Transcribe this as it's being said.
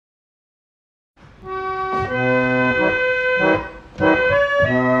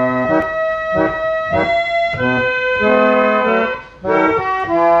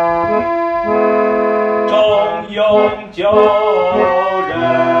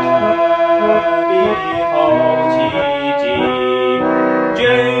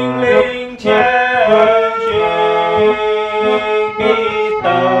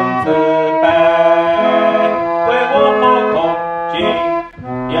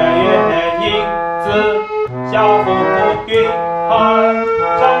家父不允汉，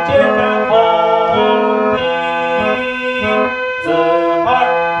上街人红衣，子儿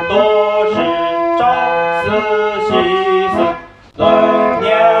多是朝思夕思，轮年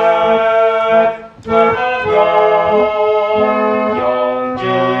永志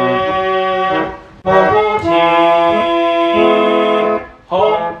不弃，红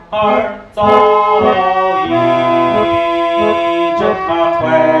儿早已真儿回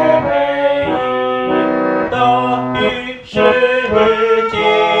忆，得与时尽，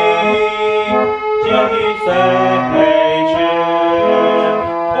经于岁时，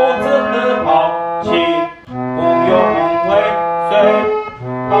不自抛弃，不用为随，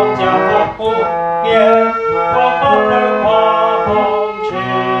放家不念，光而狂驰，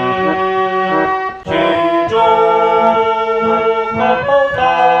驱逐口道，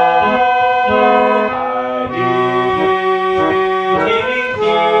爱与情敌，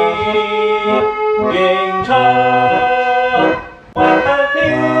运城万里，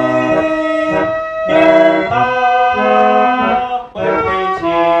天大会齐。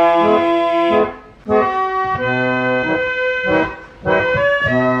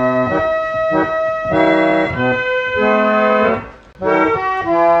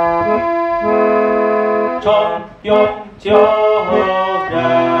重用旧人，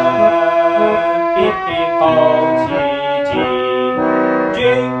必后其迹，君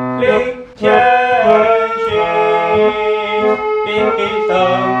临谦逊，必生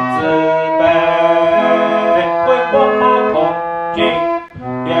自卑，为国空军，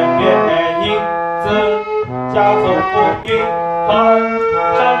远迎子，家父不允汉，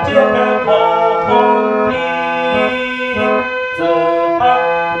上街红衣，子儿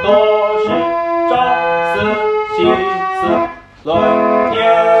多是朝思夕思，轮年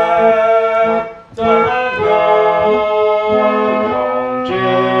怎永志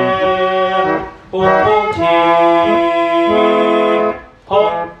不弃，红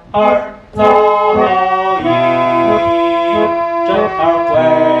儿早已真儿回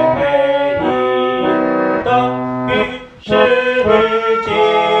忆，等于时尽，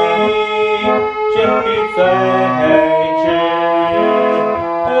却与岁时，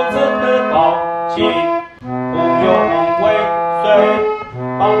不自抛弃，不用为随，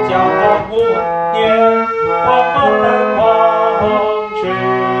放家无年，光而狂驰，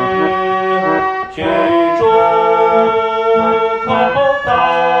去